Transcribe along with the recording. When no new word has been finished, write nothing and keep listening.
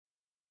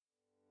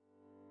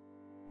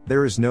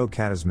There is no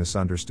cat as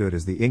misunderstood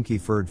as the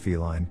inky-furred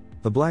feline,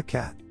 the black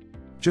cat.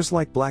 Just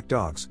like black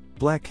dogs,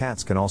 black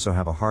cats can also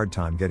have a hard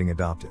time getting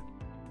adopted.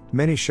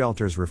 Many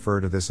shelters refer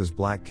to this as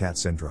black cat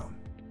syndrome.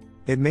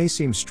 It may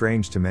seem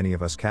strange to many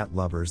of us cat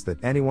lovers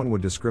that anyone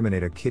would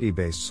discriminate a kitty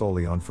based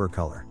solely on fur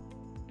color.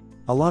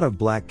 A lot of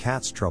black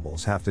cats'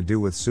 troubles have to do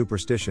with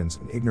superstitions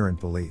and ignorant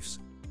beliefs.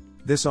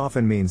 This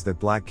often means that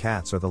black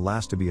cats are the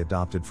last to be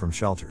adopted from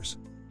shelters.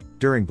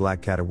 During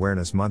Black Cat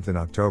Awareness Month in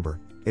October,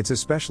 it's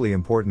especially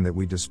important that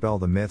we dispel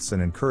the myths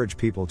and encourage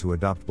people to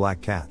adopt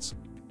black cats.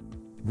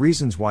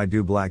 Reasons why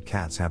do black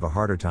cats have a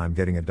harder time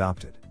getting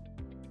adopted?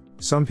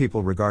 Some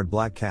people regard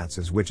black cats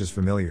as witches'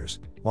 familiars,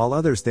 while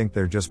others think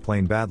they're just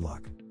plain bad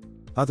luck.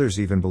 Others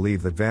even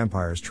believe that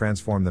vampires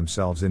transform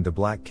themselves into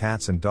black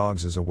cats and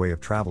dogs as a way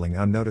of traveling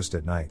unnoticed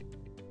at night.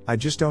 I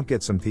just don't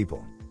get some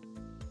people.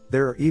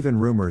 There are even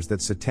rumors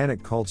that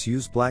satanic cults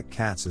use black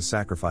cats as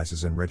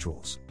sacrifices in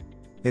rituals.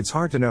 It's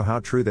hard to know how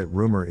true that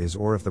rumor is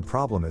or if the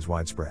problem is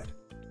widespread.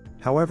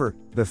 However,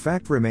 the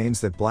fact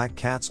remains that black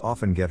cats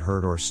often get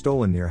hurt or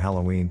stolen near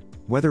Halloween,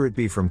 whether it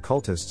be from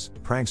cultists,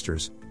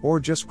 pranksters, or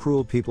just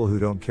cruel people who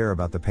don't care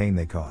about the pain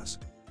they cause.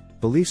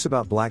 Beliefs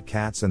about black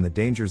cats and the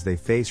dangers they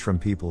face from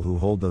people who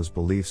hold those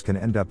beliefs can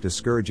end up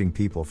discouraging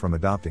people from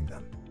adopting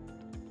them.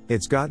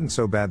 It's gotten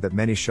so bad that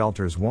many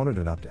shelters won't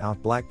adopt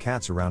out black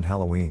cats around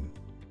Halloween.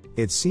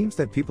 It seems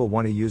that people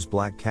want to use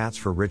black cats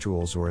for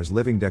rituals or as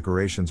living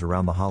decorations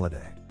around the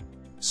holiday.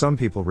 Some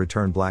people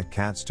return black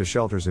cats to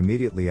shelters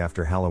immediately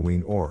after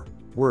Halloween or,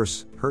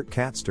 worse, hurt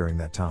cats during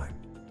that time.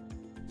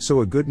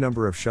 So a good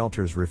number of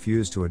shelters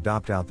refuse to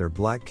adopt out their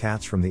black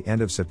cats from the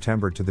end of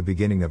September to the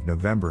beginning of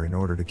November in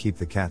order to keep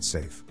the cats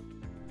safe.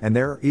 And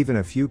there are even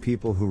a few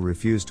people who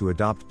refuse to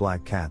adopt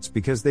black cats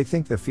because they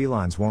think the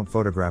felines won't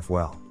photograph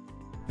well.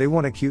 They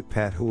want a cute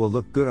pet who will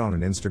look good on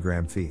an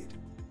Instagram feed.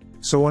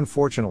 So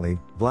unfortunately,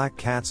 black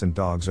cats and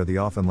dogs are the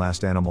often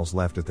last animals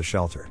left at the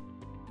shelter.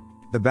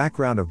 The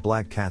background of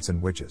black cats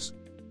and witches.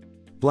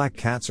 Black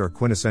cats are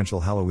quintessential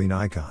Halloween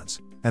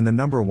icons, and the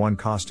 #1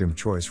 costume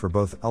choice for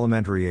both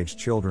elementary-aged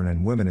children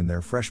and women in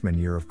their freshman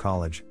year of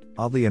college,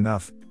 oddly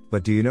enough,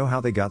 but do you know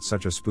how they got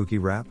such a spooky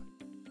rap?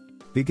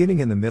 Beginning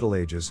in the Middle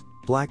Ages,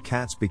 black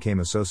cats became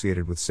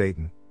associated with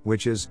Satan,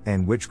 witches,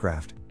 and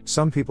witchcraft.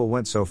 Some people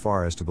went so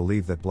far as to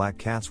believe that black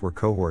cats were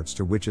cohorts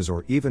to witches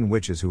or even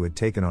witches who had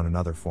taken on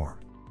another form.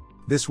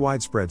 This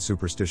widespread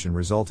superstition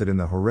resulted in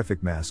the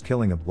horrific mass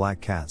killing of black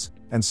cats,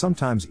 and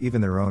sometimes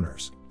even their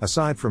owners.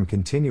 Aside from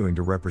continuing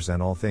to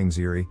represent all things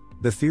eerie,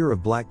 the fear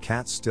of black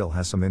cats still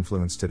has some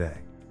influence today.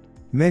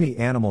 Many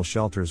animal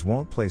shelters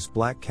won't place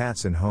black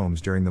cats in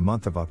homes during the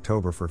month of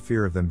October for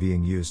fear of them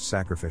being used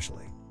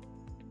sacrificially.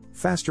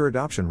 Faster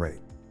adoption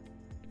rate.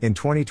 In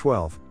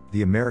 2012,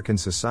 the American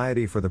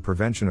Society for the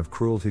Prevention of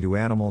Cruelty to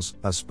Animals,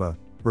 USPA,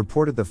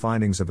 reported the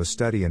findings of a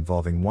study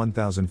involving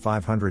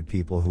 1,500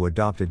 people who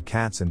adopted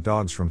cats and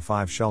dogs from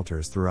 5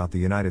 shelters throughout the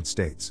United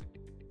States.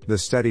 The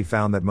study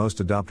found that most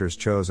adopters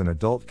chose an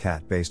adult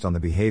cat based on the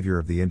behavior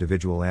of the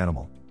individual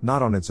animal,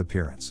 not on its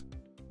appearance.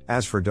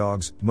 As for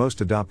dogs, most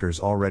adopters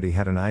already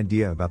had an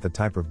idea about the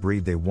type of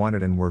breed they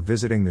wanted and were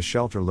visiting the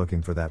shelter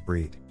looking for that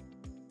breed.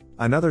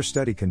 Another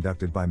study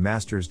conducted by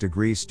master's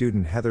degree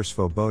student Heather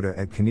Svoboda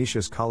at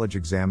Canisius College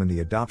examined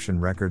the adoption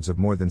records of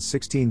more than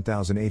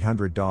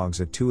 16,800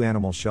 dogs at 2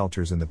 animal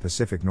shelters in the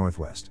Pacific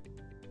Northwest.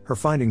 Her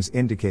findings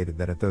indicated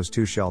that at those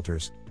 2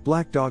 shelters,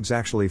 black dogs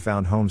actually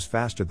found homes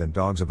faster than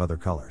dogs of other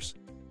colors.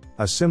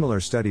 A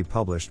similar study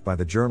published by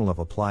the Journal of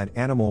Applied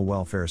Animal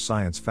Welfare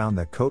Science found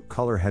that coat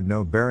color had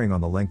no bearing on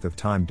the length of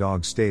time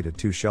dogs stayed at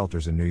 2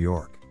 shelters in New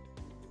York.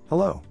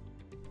 Hello.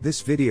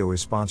 This video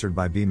is sponsored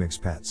by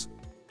BMX Pets.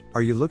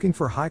 Are you looking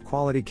for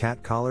high-quality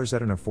cat collars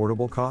at an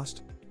affordable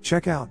cost?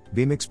 Check out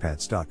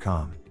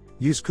bmxpets.com.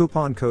 Use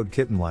coupon code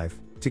KittenLife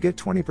to get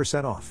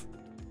 20% off.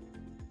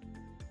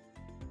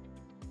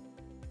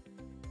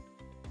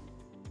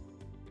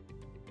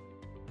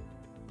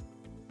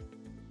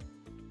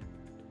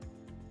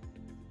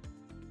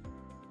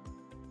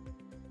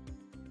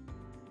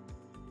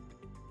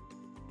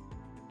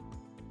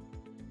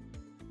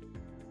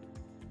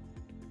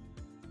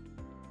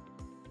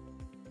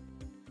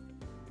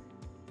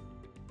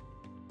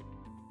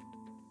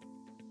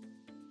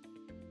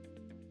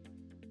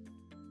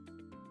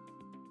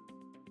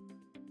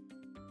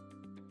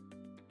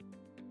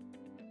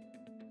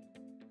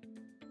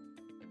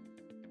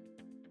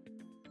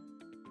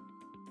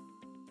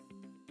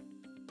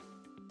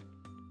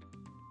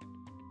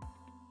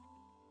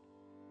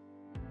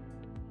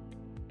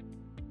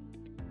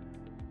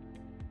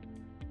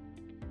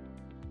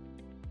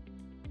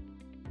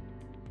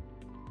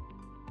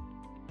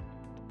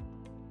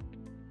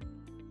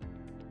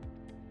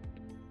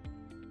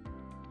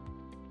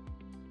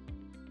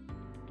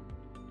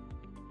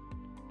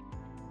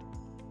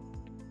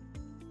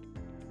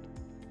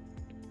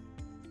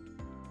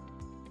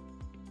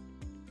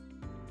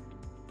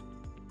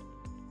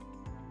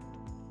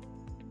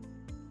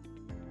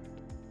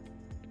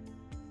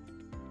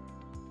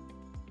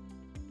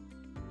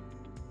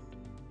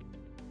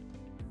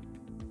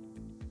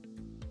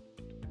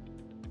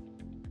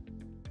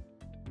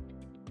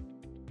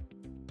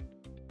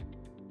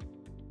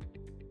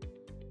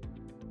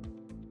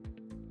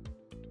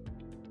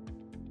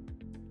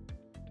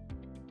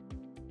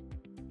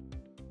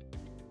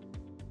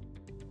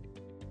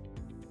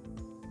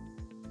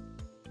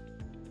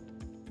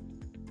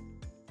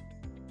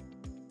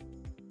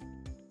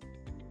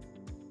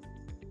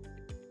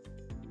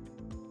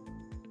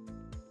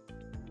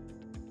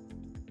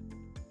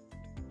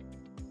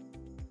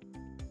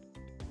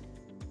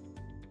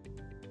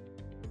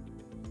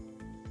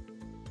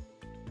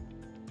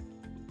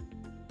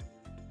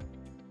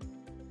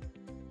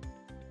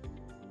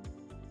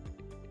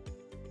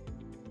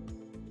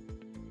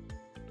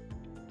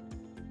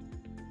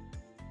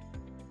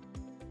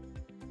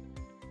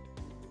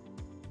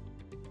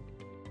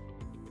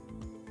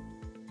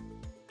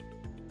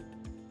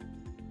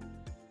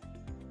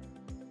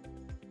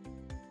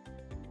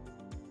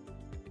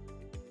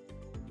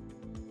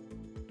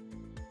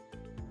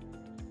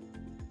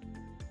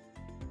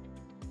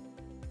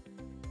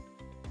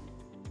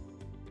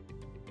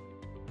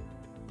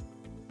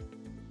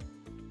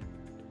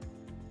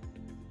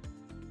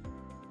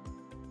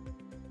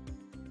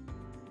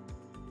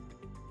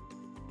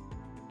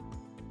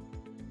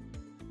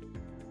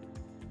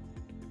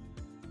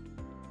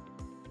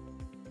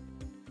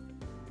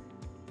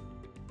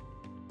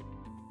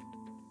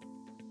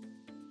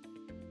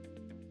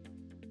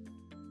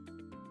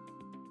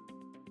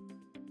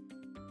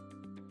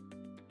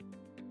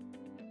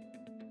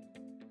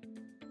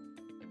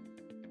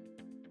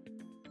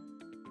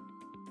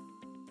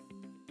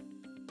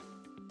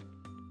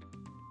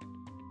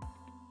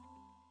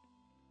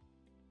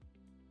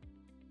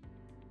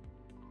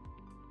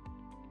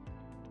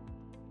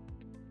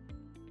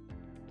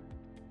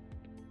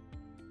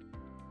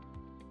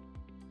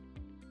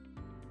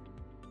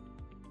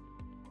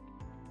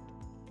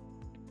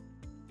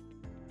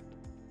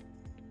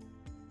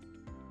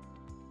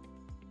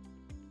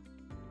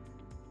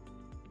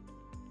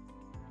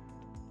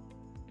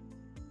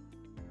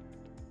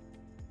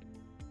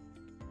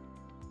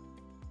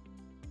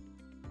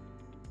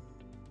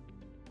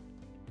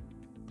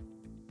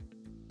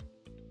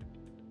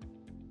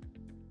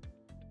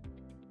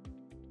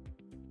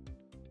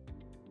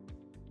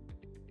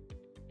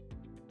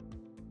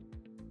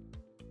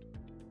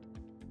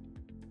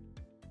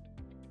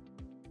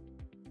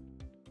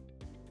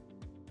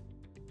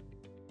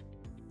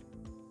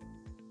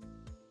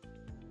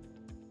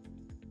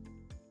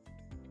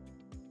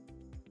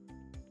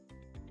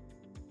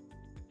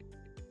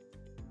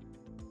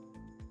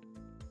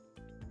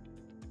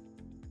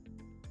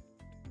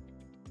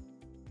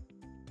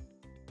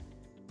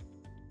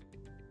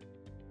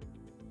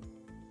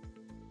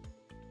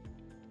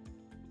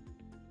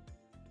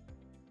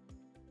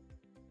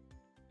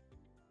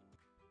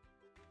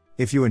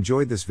 If you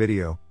enjoyed this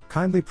video,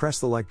 kindly press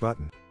the like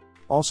button.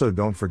 Also,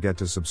 don't forget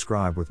to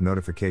subscribe with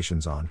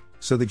notifications on,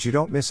 so that you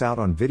don't miss out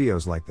on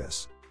videos like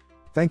this.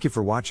 Thank you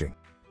for watching.